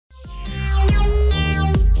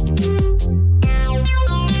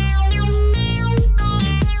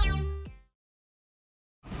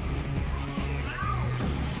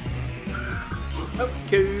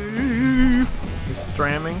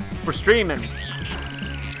Stramming. We're streaming.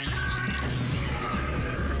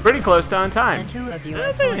 Pretty close to on time. The two of you I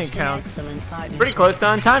have think it forged an counts. excellent partnership. Pretty close to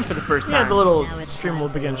on time for the first Yeah, time. the little Now it's stream time will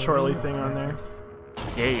for begin your shortly real thing on there. purpose.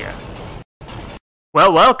 Yeah.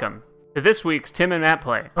 Well, welcome to this week's Tim and Matt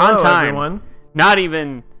Play. On Hello, time. everyone. Not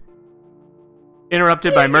even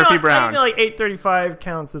interrupted by Murphy Brown. I think like 8:35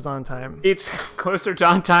 counts as on time. It's closer to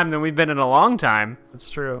on time than we've been in a long time. That's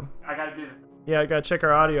true. I gotta do this. Yeah, I gotta check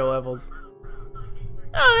our audio levels.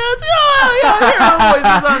 Oh, yeah, I hear our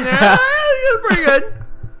voices on there. It's pretty good.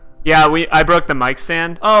 Yeah, I broke the mic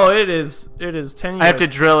stand. Oh, it is 10 years. I have to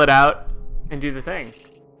drill it out and do the thing.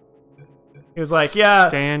 He was like, yeah,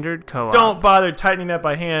 Standard co-op. don't bother tightening that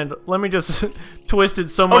by hand. Let me just twist it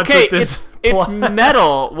so much Okay, with this. it's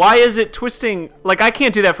metal. Why is it twisting? Like, I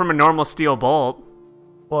can't do that from a normal steel bolt.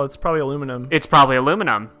 Well, it's probably aluminum. It's probably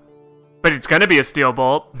aluminum. But it's gonna be a steel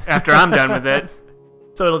bolt after I'm done with it.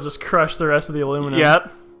 So it'll just crush the rest of the aluminum.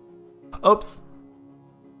 Yep. Oops.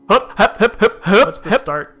 Hup, hup, hup, hup, hup, What's the hup.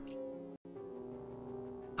 start?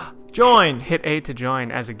 Join. Hit A to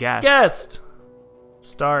join as a guest. Guest.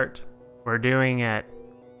 Start. We're doing it.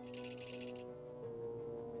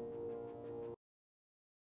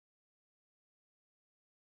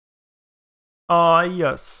 Aw,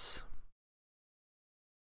 yes.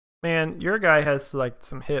 Man, your guy has like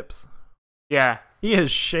some hips. Yeah. He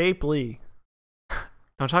is shapely.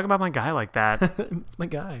 Don't talk about my guy like that. It's my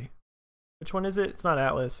guy. Which one is it? It's not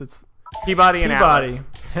Atlas. It's Peabody and Peabody.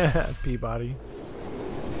 Atlas. Peabody.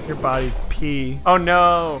 Your body's P. Oh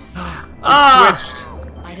no. Ah! Switched.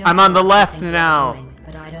 I don't I'm on the know what you left think you're now. doing,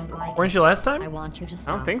 but I don't like Weren't it. you last I time? want you to I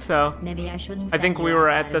stop. don't think so. Maybe I shouldn't I think send we you were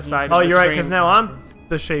outside at the of side the of Oh, the you're right, screen. because now I'm places.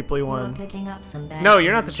 the shapely You were one. picking up some bad No,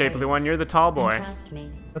 you're not the human shapely one. traits. You're the tall And boy. trust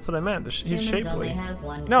me, That's what I meant. He's humans only shapely. have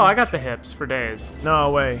one No, I good got the trait. hips for days. No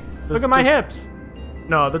way. Look at my hips.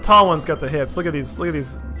 No, the tall one's got the hips. Look at these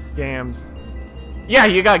gams. Yeah,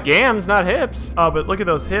 you got gams, not hips. Oh, but look at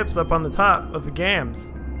those hips up on the top of the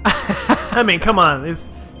gams. I mean, come on.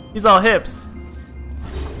 He's all hips.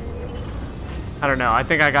 I don't know. I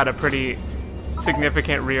think I got a pretty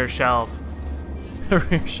significant rear shelf.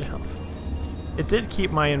 Rear shelf. It did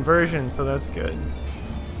keep my inversion, so that's good.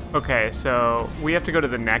 Okay, so we have to go to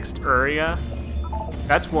the next area.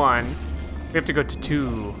 That's one. We have to go to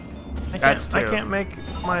two. That's two. I can't make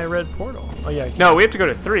my red portal. Oh yeah. I can. No, we have to go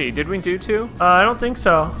to three. Did we do two? I don't think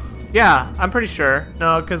so. Yeah, I'm pretty sure.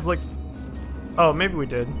 No, because like. Oh, maybe we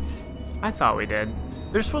did. I thought we did.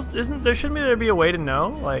 There's supposed. Isn't there? Shouldn't there be a way to know?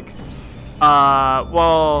 Like.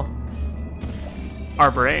 Well,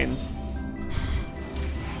 our brains.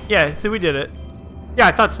 Yeah. See, we did it. Yeah,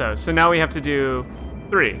 I thought so. So now we have to do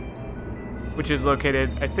three, which is located,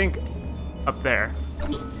 I think, up there.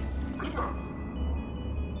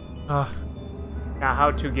 Now,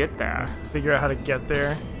 how to get there? Figure out how to get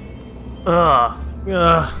there. Ugh.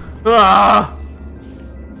 Ugh. Ugh.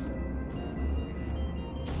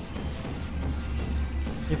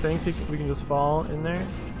 You think we can just fall in there?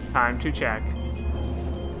 Time to check.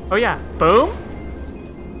 Oh yeah, boom.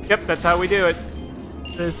 Yep, that's how we do it.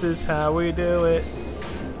 This is how we do it.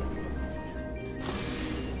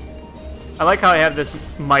 I like how I have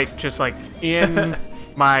this mic just like in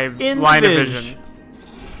my In the line of vid. vision.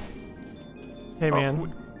 Hey Oh,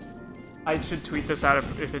 man, I should tweet this out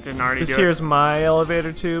if it didn't already this do here's my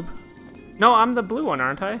elevator tube. it. No, I'm the blue one,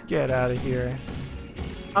 aren't I? Get out of here.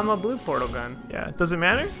 I'm a blue portal gun. Yeah, does it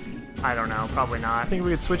matter? I don't know, probably I not. think we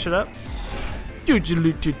could switch it up.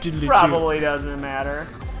 Probably doesn't matter.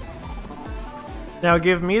 Now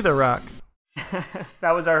give me the rock.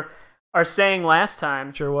 That was our saying last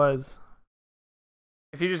time. Sure was.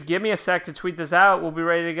 If you just give me a sec to tweet this out, we'll be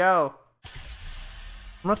ready to go.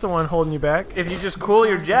 I'm not the one holding you back. If you just cool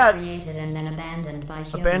your This jets. was created and then abandoned by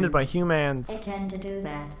humans. Abandoned by humans. They tend to do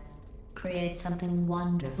that. Create something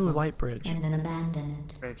wonderful. Ooh, light bridge. And then abandon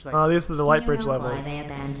it. Rage, like- Oh, these are the light Do bridge you know levels. Why they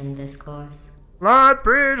abandoned this course? Light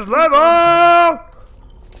bridge level!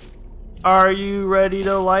 Are you ready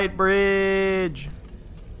to light bridge?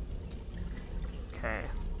 Okay.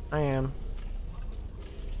 I am.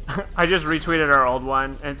 I just retweeted our old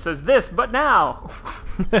one and it says this, but now.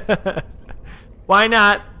 Why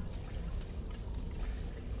not?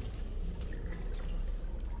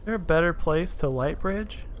 Is there a better place to light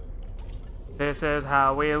bridge? This is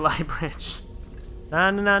how we light bridge. Na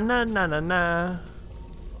na na na na na.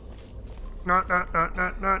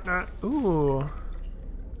 Ooh.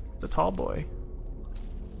 It's a tall boy.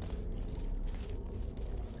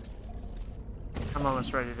 I'm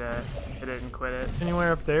almost ready to hit it and quit it.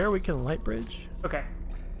 Anywhere up there we can light bridge? Okay.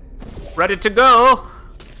 Ready to go.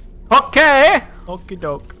 Okay. Okie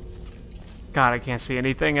doke. God, I can't see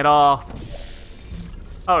anything at all.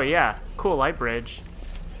 Oh yeah, cool light bridge.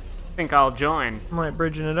 Think I'll join. I'm like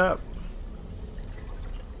bridging it up.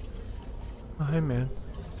 Oh, hey, man.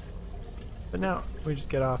 But now, we just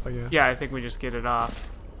get off, I guess. Yeah, I think we just get it off.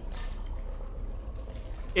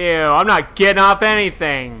 Ew, I'm not getting off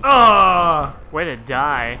anything. Ah! Way to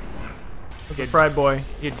die, That's a fry boy.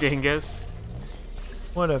 you dingus.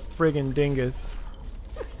 What a friggin' dingus.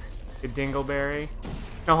 You dingleberry.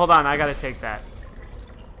 No, hold on, I gotta take that.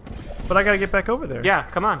 But I gotta get back over there. Yeah,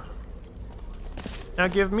 come on. Now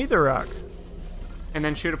give me the rock. And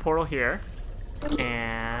then shoot a portal here.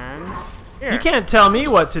 And here. You can't tell me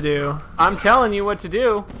what to do. I'm telling you what to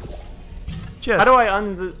do. Just How do I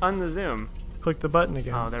un the zoom? click the button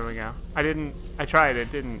again. Oh, there we go. I tried,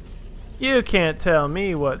 it didn't. You can't tell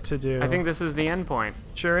me what to do. I think this is the end point.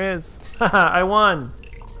 Sure is. Haha, I won.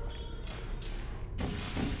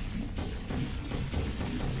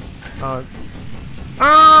 Oh, it's...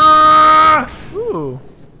 Ah! Ooh.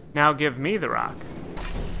 Now give me the rock.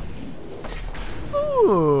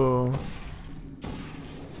 Ooh.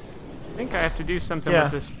 I think I have to do something Yeah.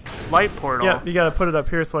 with this light portal. Yeah, you gotta put it up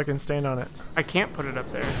here so I can stand on it. I can't put it up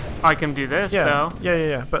there. I can do this, Yeah. though.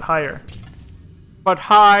 Yeah, but higher. But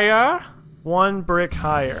higher 1 brick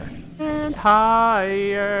higher. and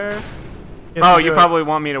higher. You have Oh, to you do it- probably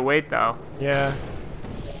want me to wait, though. Yeah.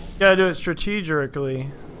 You gotta do it strategically.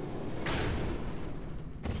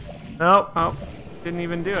 Nope. Oh, didn't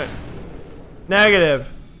even do it.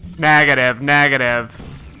 Negative. Negative, negative.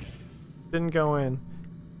 Didn't go in.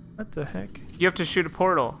 What the heck? You have to shoot a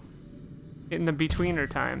portal in the betweener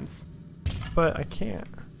times. But I can't.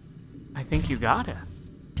 I think you got it.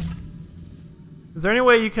 Is there any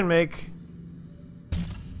way you can make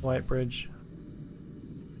light bridge?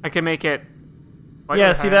 I can make it.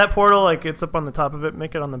 Yeah, see that portal? Like it's up on the top of it.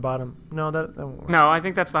 Make it on the bottom. No, that won't work. No, I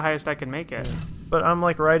think that's the highest I can make it. But I'm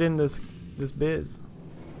like right in this biz.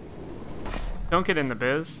 Don't get in the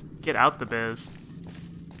biz. Get out the biz.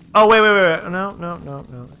 Oh wait.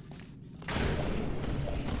 No.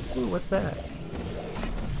 Ooh, what's that?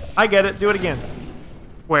 I get it. Do it again.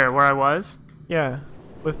 Where I was? Yeah,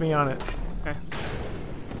 with me on it. Okay.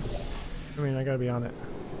 I mean, I gotta be on it.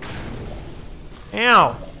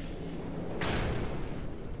 Ow!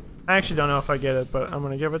 I actually don't know if I get it, but I'm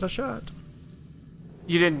gonna give it a shot.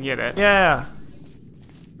 You didn't get it. Yeah.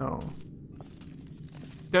 No.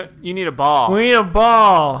 You need a ball. We need a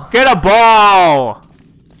ball. Get a ball!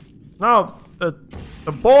 No, the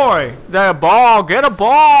boy. The ball! Get a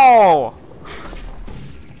ball!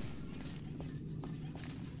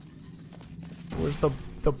 Where's the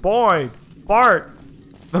boy? Bart.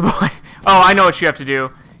 The boy. Oh, I know what you have to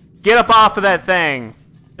do. Get up off of that thing.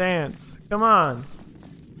 Dance. Come on.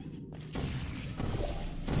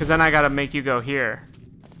 Because then I gotta make you go here.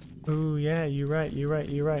 Ooh, yeah, you're right.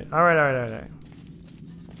 All right.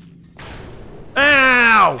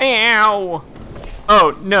 Ow! Ow!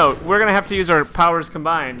 Oh, no. We're gonna have to use our powers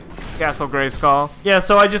combined. Castle Grayskull. Yeah,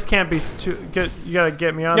 so I just can't be too good. You gotta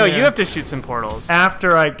get me on No, there you have to shoot some portals.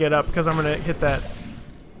 after I get up because I'm gonna hit that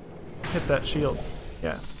shield.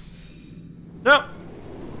 Yeah. No.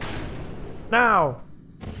 Now.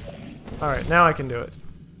 All right, now I can do it.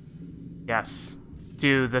 Yes.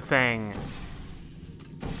 Do the thing.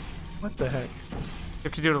 What the heck? You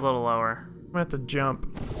have to do it a little lower. I'm gonna have to jump.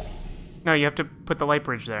 No, you have to put the light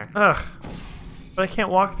bridge there. Ugh. But I can't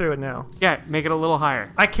walk through it now. Yeah, make it a little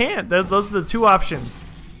higher. I can't. Those are the two options.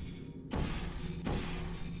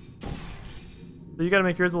 So you gotta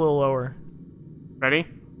make yours a little lower. Ready?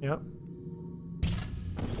 Yep.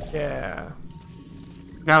 Yeah.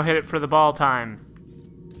 Now hit it for the ball time.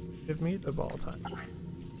 Give me the ball time.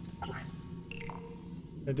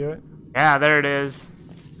 Did I do it? Yeah, there it is.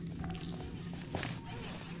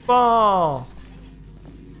 Ball!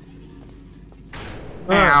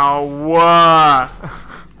 Ugh. Ow, what?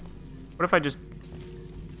 What if I just...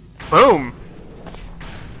 Boom!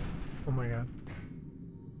 Oh my god.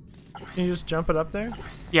 Can you just jump it up there?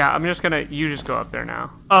 Yeah, I'm just gonna... You just go up there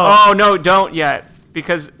now. Oh. Oh, no, don't yet.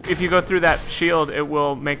 Because if you go through that shield, it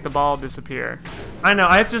will make the ball disappear. I know,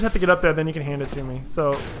 I just have to get up there, then you can hand it to me.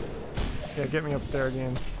 So, yeah, get me up there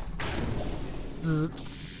again. Zzzt.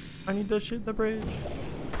 I need the bridge.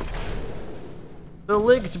 The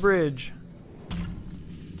linked bridge.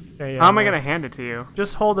 Okay, yeah, How am I no. gonna hand it to you?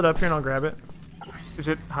 Just hold it up here and I'll grab it. Is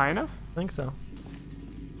it high enough? I think so.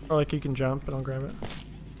 Or like you can jump and I'll grab it.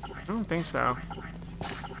 I don't think so.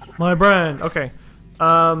 My brand. Okay.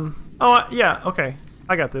 Yeah. Okay.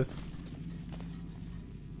 I got this.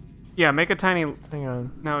 Yeah, make a tiny... Hang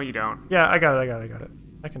on. No, you don't. Yeah, I got it.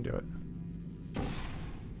 I can do it.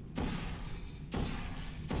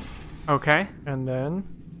 Okay. And then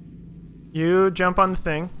You jump on the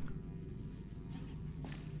thing.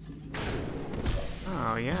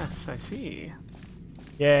 Oh, yes, I see.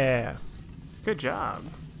 Yeah. Good job.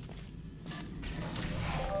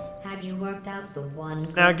 Have you worked out the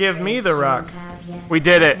one? Now good give trait me the rock. humans have yet? We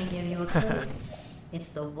did it. Let me give you a clue. It's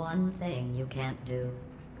the one thing you can't do.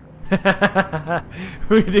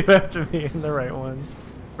 We do have to be in the right ones.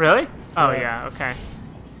 Really? Oh, Yeah. yeah, okay.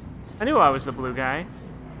 I knew I was the blue guy.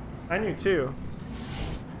 I knew too.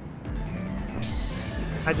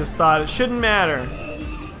 I just thought it shouldn't matter.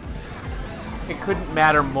 It couldn't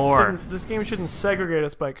matter more. This game shouldn't segregate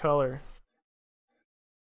us by color.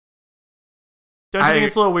 Don't you think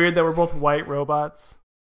it's a little weird that we're both white robots?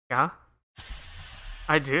 Yeah?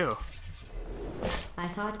 I do. I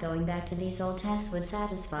thought going back to these old tests would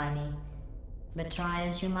satisfy me. But try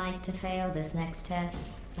as you might to fail this next test,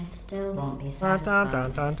 I still won't be Dun, satisfied.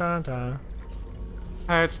 dun, dun, dun,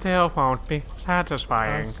 dun, It still won't be dun.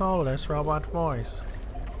 satisfying. Soulless robot voice.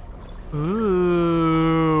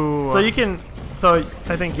 Ooh. So you can. So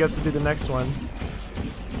I think you have to do the next one,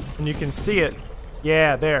 and you can see it.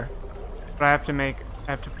 Yeah, there. But I have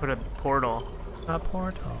to put a portal. A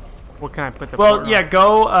portal. What can I put the Well, portal? yeah.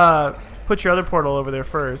 Go. Put your other portal over there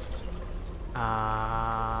first,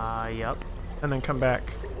 Yep. and then come back.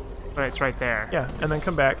 But it's right there. Yeah, and then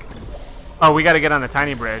come back. Oh, we gotta get on the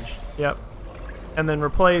tiny bridge. Yep. And then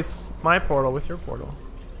replace my portal with your portal.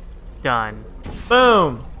 Done.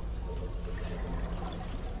 Boom.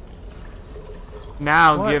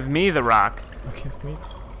 Now What? give me the rock. Okay, me.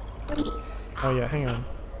 Oh yeah, hang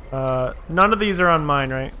on. None of these are on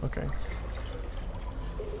mine, right? Okay.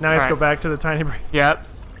 Now I have to go Alright. back to the tiny bridge. Yep.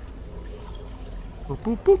 Boop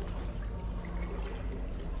boop boop.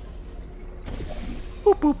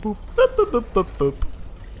 Boop boop boop. Boop boop boop boop boop.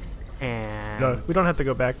 And No, we don't have to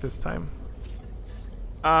go back this time.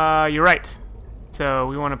 you're right. So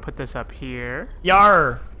we want to put this up here.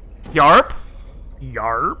 Yar. Yarp.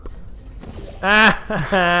 Yarp.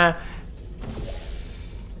 Ah,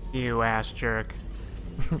 You ass jerk.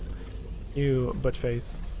 you butt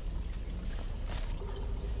face.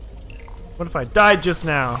 What if I died just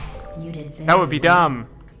now? You did very That would be well. dumb.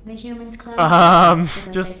 The humans closed because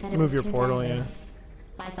they Just said it move was your too portal, deadly. yeah.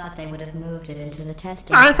 I thought they would have moved it into the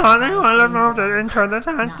testing. I thought they track. would have moved it into the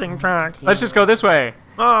testing Not track. to Let's just go this way.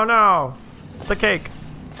 Oh no! The cake.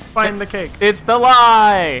 Find the cake. It's the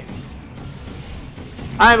lie.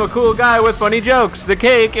 I'm a cool guy with funny jokes. The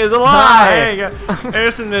cake is a There you lie. go.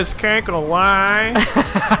 Isn't this cake a lie?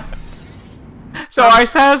 So I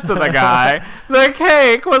says to the guy, the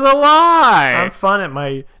cake was a lie. I'm fun at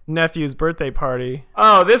my nephew's birthday party.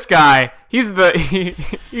 Oh, this guy. He's the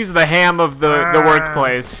he's the ham of the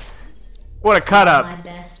workplace. What a cut My up.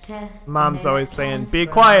 best test. Mom's and they always are saying, "Be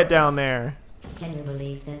transferred." quiet down there." Can you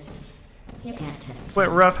believe this? You can't test. Quit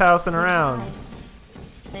roughhousing around.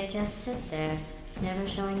 They just sit there, never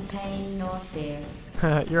showing pain nor fear.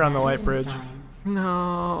 You're on the That light isn't bridge. science.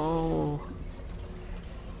 No.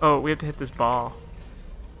 Oh, we have to hit this ball.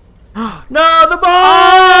 No, the ball!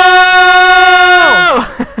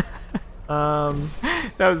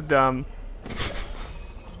 That was dumb.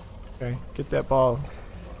 Okay, get that ball.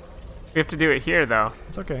 We have to do it here though.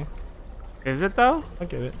 It's okay. Is it though? I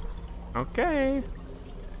get it. Okay.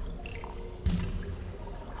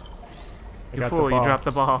 I You got fool, the you ball. dropped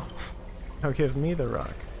the ball. Now give me the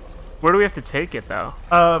rock. Where do we have to take it though?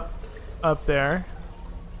 Up there.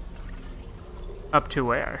 Up to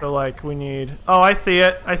where? So like we need. Oh, I see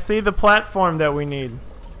it. I see the platform that we need.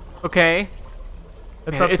 Okay.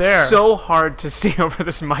 It's Man, up it's there. so hard to see over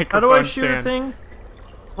this How microphone do I shoot stand. a thing?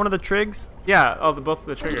 One of the trigs? Yeah, both of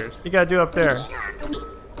the triggers. You gotta do up there.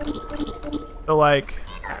 So like,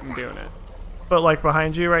 I'm doing it. but like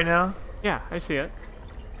behind you right now? Yeah, I see it.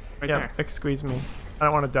 Right Yeah, there. squeeze me. I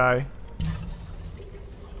don't want to die.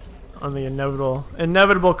 On the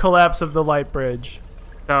inevitable collapse of the light bridge.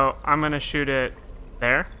 So I'm gonna shoot it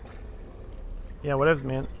there. Yeah, whatevs,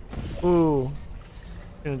 man. Ooh.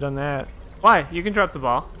 Shouldn't have done that. Why? You can drop the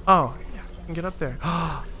ball. Oh, yeah, I can get up there.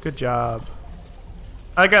 Good job.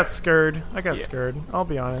 I got scared. Yeah. Scared. I'll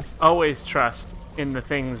be honest. Always trust in the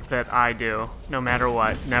things that I do, no matter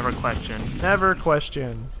what. Never question. Never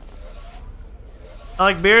question. I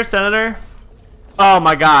like beer, Senator. Oh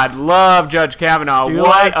my God, love Judge Kavanaugh. Do you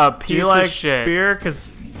What a do you piece like of shit. beer?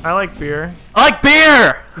 Because I like beer. I like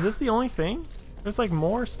beer. Is this the only thing? There's like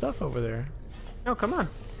more stuff over there. No, come on.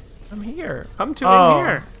 I'm here. Come to in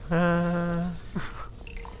here.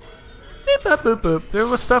 Beep, boop, boop, boop. There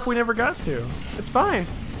was stuff we never got to. It's fine.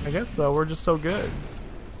 I guess so. We're just so good.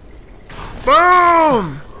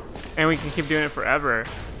 Boom! And we can keep doing it forever.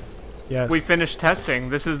 Yes. We finished testing.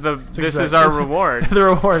 This is our exact- reward. The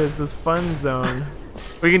reward is this fun zone.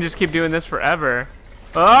 We can just keep doing this forever.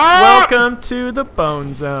 Ah! Welcome to the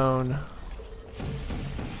bone zone.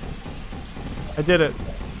 I did it.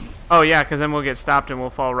 Oh yeah, because then we'll get stopped and we'll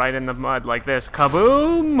fall right in the mud like this.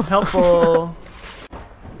 Kaboom! Helpful.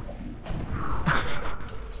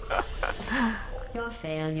 Your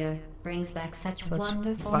failure brings back such Such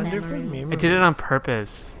wonderful wonderful memories. memories. I did it on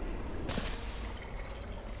purpose.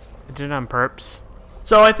 I did it on purpose.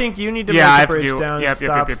 So I think you need to Yeah, I make have a to bridge do- down yep, that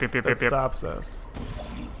yep, stops, yep, yep, that yep, yep. stops us.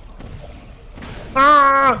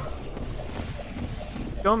 Ah!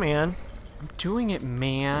 Go, man. I'm doing it,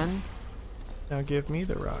 man. Now give me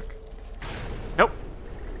the rock. Nope.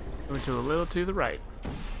 Went to a little to the right.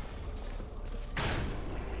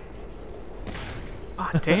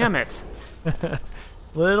 Ah, damn it.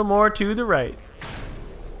 Little more to the right.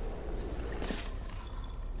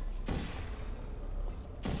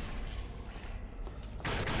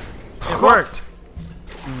 It worked.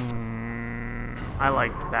 I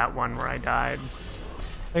liked that one where I died.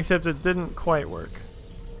 Except it didn't quite work.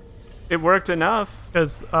 It worked enough.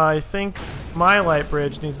 Because I think my light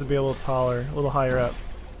bridge needs to be a little taller, a little higher up.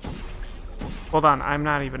 Hold on, I'm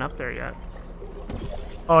not even up there yet.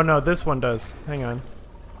 Oh no, this one does. Hang on.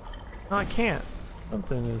 No, I can't.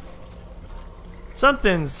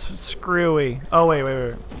 Something's screwy. Oh,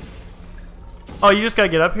 wait. Oh, you just gotta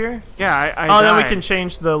get up here? Yeah, I Oh, then we died. can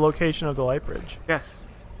change the location of the light bridge. Yes.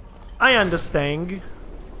 I understand.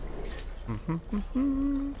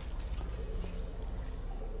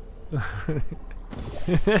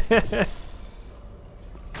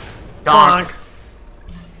 Donk!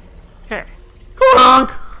 Okay.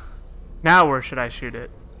 Donk! Now where should I shoot it?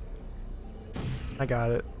 I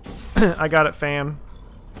got it. I got it, fam.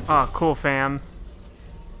 Oh, cool, fam.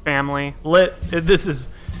 Family. Lit. This is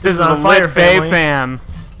This is on the fire, Lit Bay family. fam.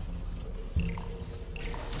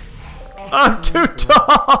 I'm too If you were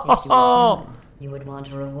tall! human, you would want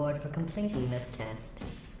a reward for completing this test.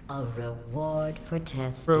 A reward for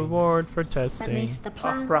testing. Reward for At testing. least the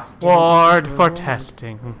plan. Reward for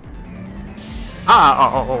testing.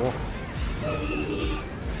 Oh.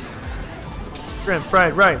 Shrimp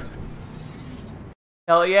fried rice.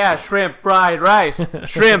 Hell yeah, shrimp fried rice.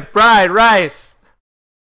 Shrimp fried rice.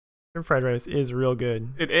 Shrimp fried rice is real good.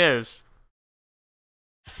 It is.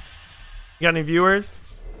 You got any viewers?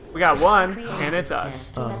 We got one, Create and it's this us.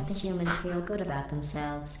 test to let the humans feel good about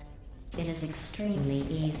themselves. It is extremely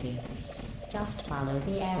easy. Just follow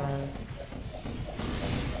the arrows.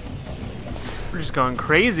 We're just going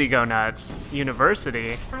crazy, go nuts.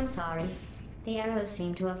 University. I'm sorry. The arrows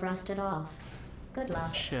seem to have rusted off. Good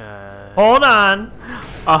luck. Hold on.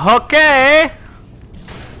 Okay.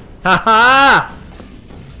 Haha!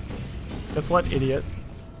 Guess what, idiot?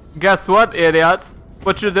 Guess what, idiot?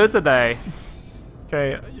 What you do today?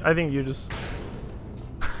 Okay, I think you just...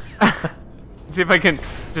 See if I can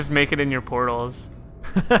just make it in your portals.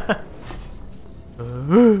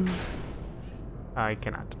 I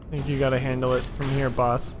cannot. I think you gotta handle it from here,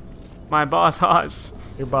 boss. My boss Haas.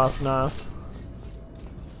 Your boss Nas.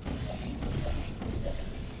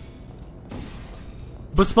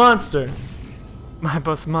 Bus monster. My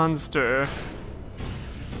boss monster.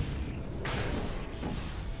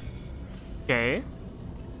 Okay.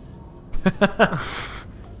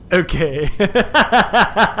 Okay.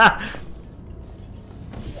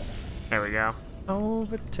 There we go.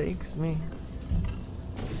 Overtakes me.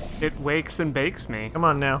 It wakes and bakes me. Come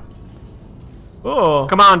on now. Oh,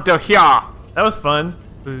 Come on, to here. that was fun.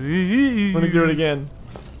 Let me do it again.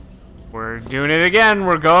 We're doing it again.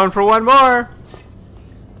 We're going for one more.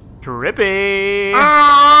 Trippy.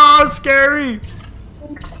 Ah, scary.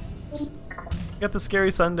 Got the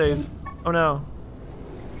scary Sundays. Oh no.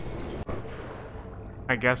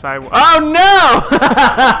 I guess I. Oh no!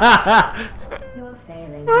 You're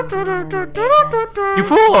failing. You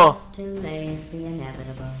fool! Just delays the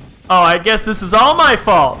inevitable. Oh, I guess this is all my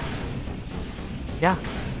fault. Yeah.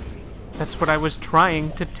 That's what I was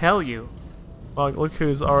trying to tell you. Well, look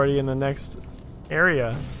who's already in the next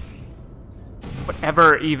area.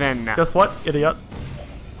 Whatever, even. Guess what, idiot?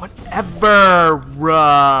 Whatever.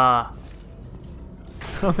 I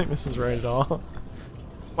don't think this is right at all.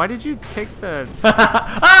 Why did you take the...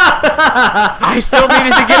 I still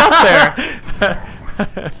needed to get up there.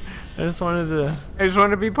 I just wanted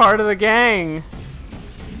to be part of the gang.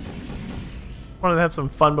 have some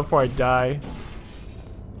fun before I die.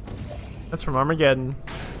 That's from Armageddon.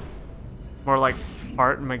 More like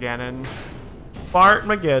Fartmageddon.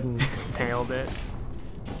 Fartmageddon. Nailed it.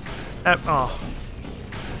 Oh.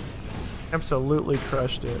 Absolutely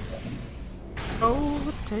crushed it.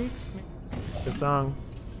 Overtakes me. Good song.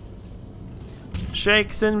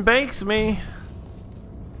 shakes and bakes me.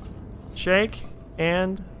 Shake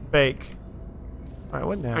and bake. All right,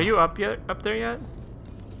 what now? Are you up yet? Up there yet?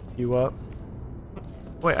 You up?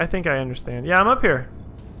 Wait, I think I understand. Yeah, I'm up here.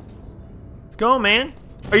 Let's go, man.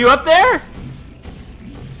 Are you up there?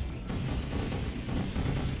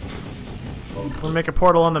 We'll make a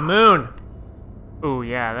portal on the moon. Ooh,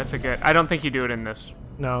 yeah, that's a good. I don't think you do it in this.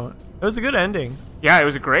 No, it was a good ending. Yeah, it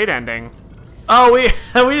was a great ending. Oh, we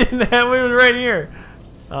didn't have. We were right here.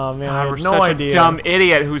 Oh man, I We're had no such idea. a dumb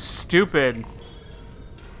idiot who's stupid.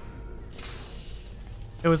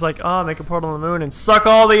 It was like, oh, make a portal on the moon and suck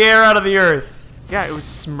all the air out of the earth. Yeah, it was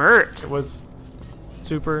smirt. It was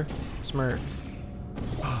super smart.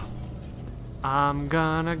 I'm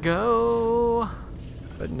gonna go,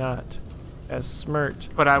 But not as smart.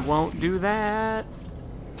 but I won't do that.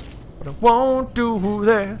 But I won't do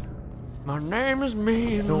that. My name is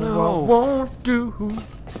me. No, I No. won't do.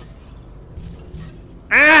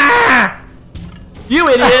 Ah! You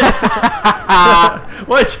idiot!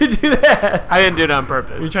 Why'd you do that? I didn't do it on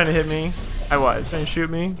purpose. You trying to hit me? I was. Trying to shoot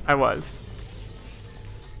me? I was.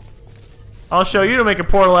 I'll show you to make a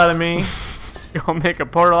portal out of me. You'll make a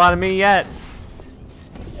portal out of me yet.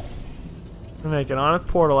 Make an honest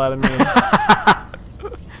portal out of me.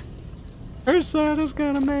 Ursula's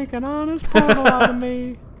gonna make an honest portal out of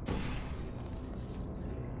me.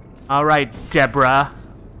 All right, Deborah.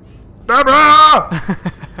 Deborah!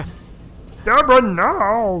 Deborah,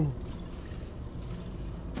 no!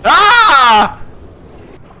 Ah!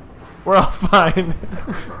 We're all fine.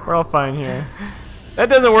 We're all fine here. That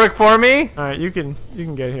doesn't work for me. All right, you can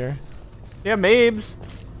get here. Yeah, Mabes.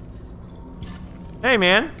 Hey,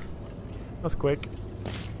 man. That's quick.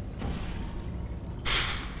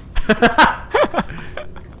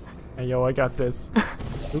 Hey, yo, I got this.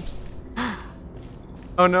 Oops.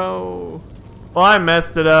 Oh no. Well, I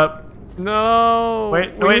messed it up. No.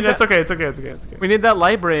 Wait, We wait, need that's that- okay. It's okay. It's okay. It's okay. We need that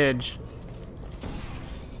light bridge.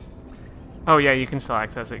 Oh yeah, you can still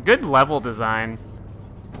access it. Good level design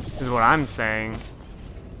is what I'm saying.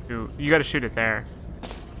 Ooh, you gotta shoot it there.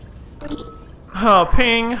 Oh,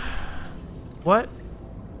 ping. What?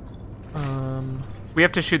 We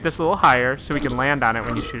have to shoot this a little higher so we can land on it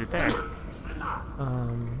when you shoot it there.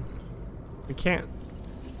 We can't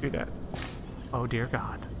do that. Oh dear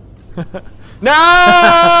God. No!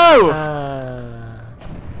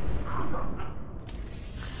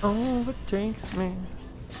 Overtakes me.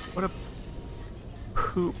 What a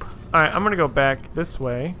poop. All right, I'm gonna go back this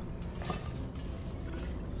way.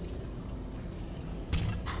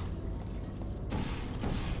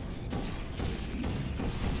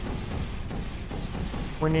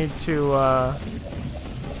 We need to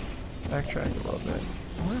backtrack a little bit.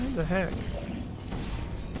 Where the heck?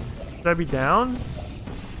 Should I be down?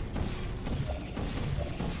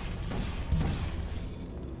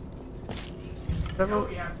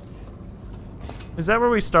 Is that where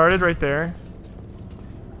we started, right there?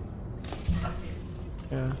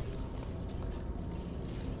 Yeah.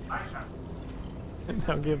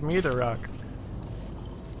 Now give me the rock.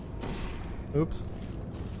 Oops.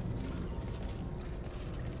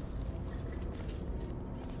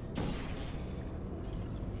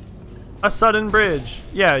 A sudden bridge.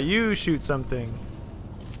 Yeah, you shoot something.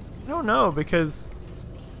 I don't know, because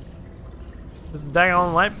this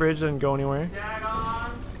daggone light bridge didn't go anywhere. Dagon.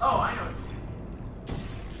 Oh, I know.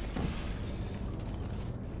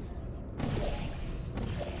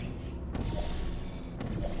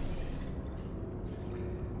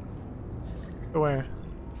 Where?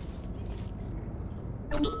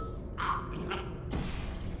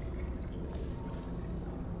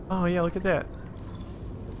 Oh yeah, look at that.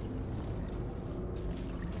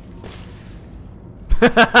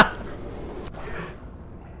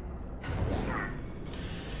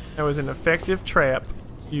 That was an effective trap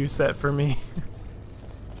you set for me.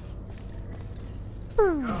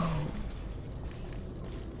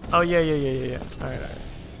 Oh yeah. Alright.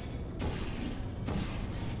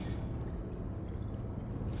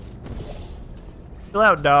 Chill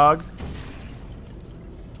out, dog.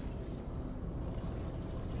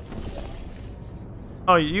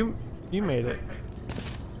 Oh, you made it.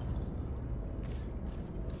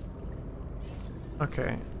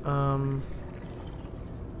 Okay.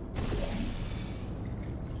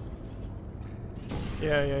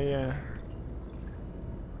 Yeah.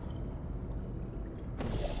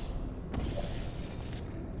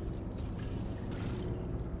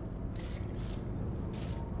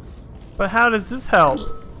 But how does this help?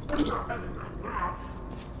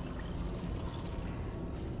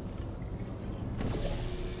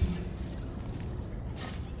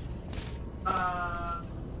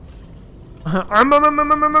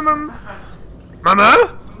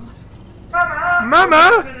 Mama?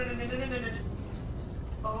 Mama?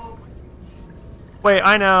 Wait,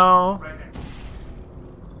 I know.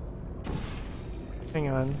 Hang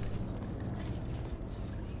on.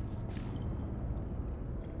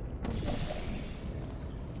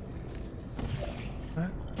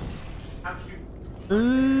 What?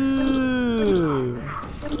 Ooh.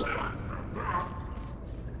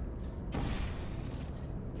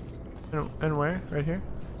 And where? Right here?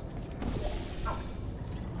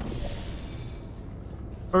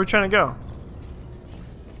 Where are we trying to go?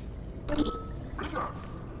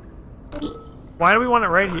 Why do we want it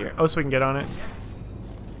right here? Oh, so we can get on it.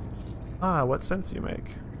 Ah, what sense you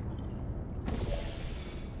make.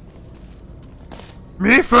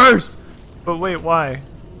 Me first! But wait, why?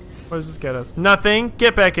 What does this get us? Nothing?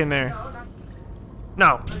 Get back in there.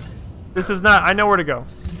 No. This is not. I know where to go.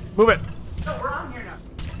 Move it. No, we're on here now.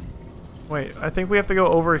 Wait, I think we have to go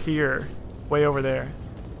over here. Way over there.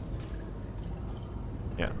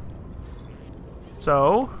 Yeah.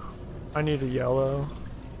 So, I need a yellow.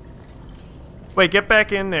 Wait, get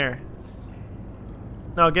back in there.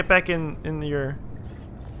 No, get back in your...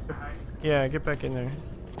 Yeah, get back in there.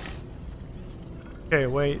 Okay,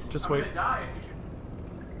 wait, just wait. No,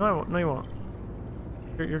 I won't. No, you won't.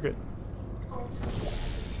 You're good.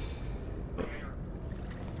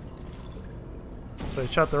 So I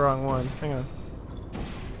shot the wrong one. Hang on.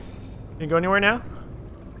 Can you go anywhere now?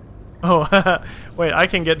 Oh, wait, I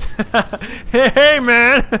can get... Hey,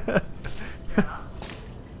 man!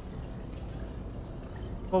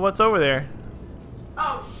 Well, what's over there?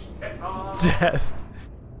 Oh, shit. Oh. Death.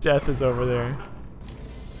 Death is over there.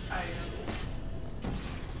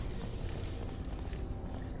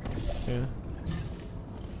 Yeah.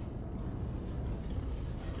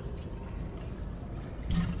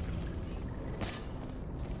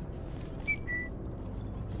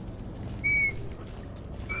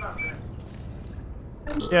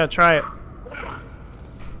 Yeah, try it.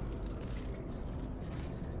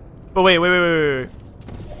 But wait.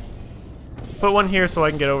 Put one here so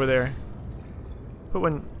I can get over there. Put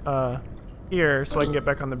one here so I can get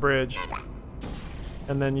back on the bridge.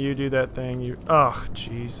 And then you do that thing. You. Oh,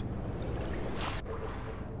 jeez.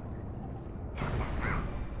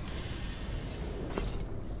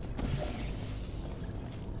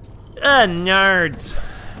 Nerds.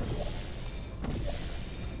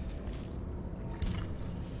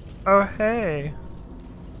 Oh, hey.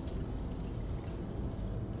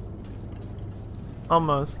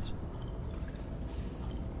 Almost.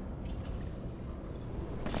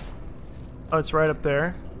 Oh, it's right up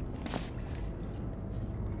there.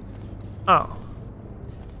 Oh.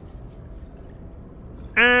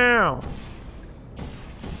 Ow.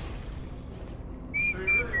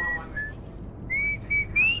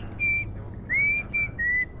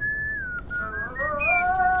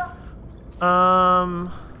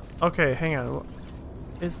 Okay, hang on.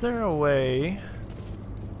 Is there a way?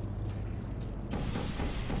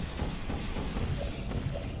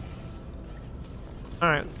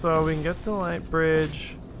 Alright, so we can get the light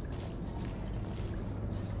bridge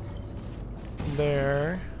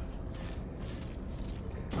there.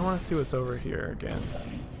 I want to see what's over here again.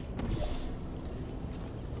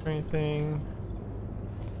 Anything?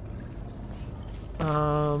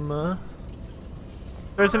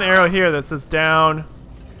 There's an arrow here that says down.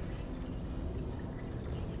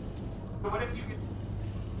 What if you could...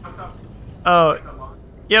 Oh,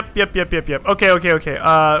 yep. Okay.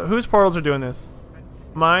 Whose portals are doing this?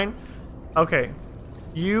 Mine? Okay.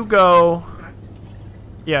 You go...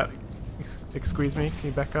 Yeah. Excuse me. Can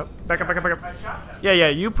you back up? Back up. Yeah.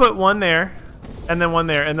 You put one there, and then one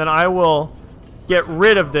there, and then I will get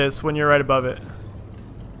rid of this when you're right above it.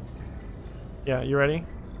 Yeah, you ready?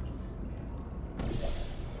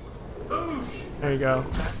 There you go.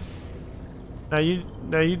 Now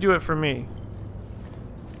you do it for me.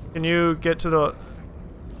 Can you get to the...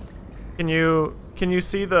 Can you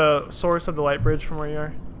see the source of the light bridge from where you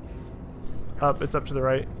are? Up, it's up to the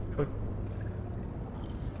right.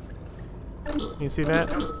 Can you see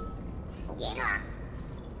that?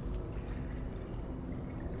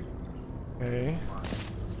 Okay.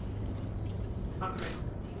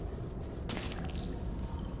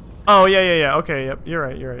 Oh, yeah. Okay, yep. You're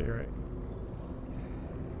right.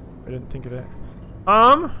 I didn't think of that.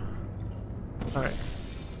 Alright.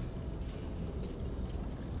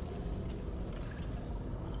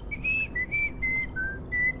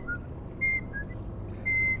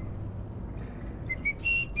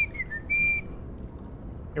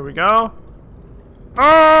 Here we go.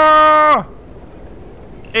 Ah!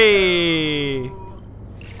 Hey!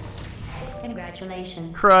 Congrats.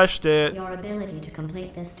 Congratulations. Crushed it. Your ability to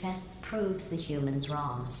complete this test proves the humans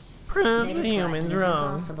wrong. Proves They the described it humans as wrong.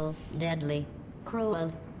 impossible, deadly,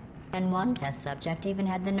 cruel, and one test subject even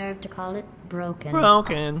had the nerve to call it broken.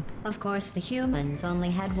 Broken. Of course, the humans only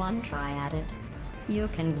had one try at it. You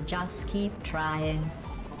can just keep trying.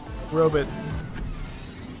 Robots.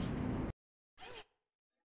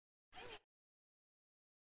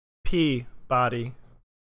 P body.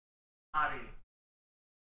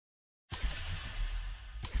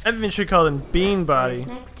 I think they should call him Bean Body. This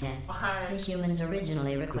next test, the humans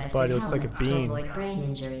originally requested body looks like a helmets to bean. avoid brain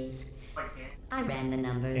injuries. I ran the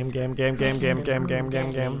numbers. Game. Making the wound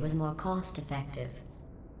deadly was more cost effective.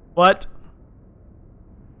 What?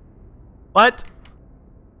 What?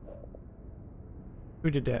 Who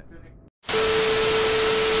did that?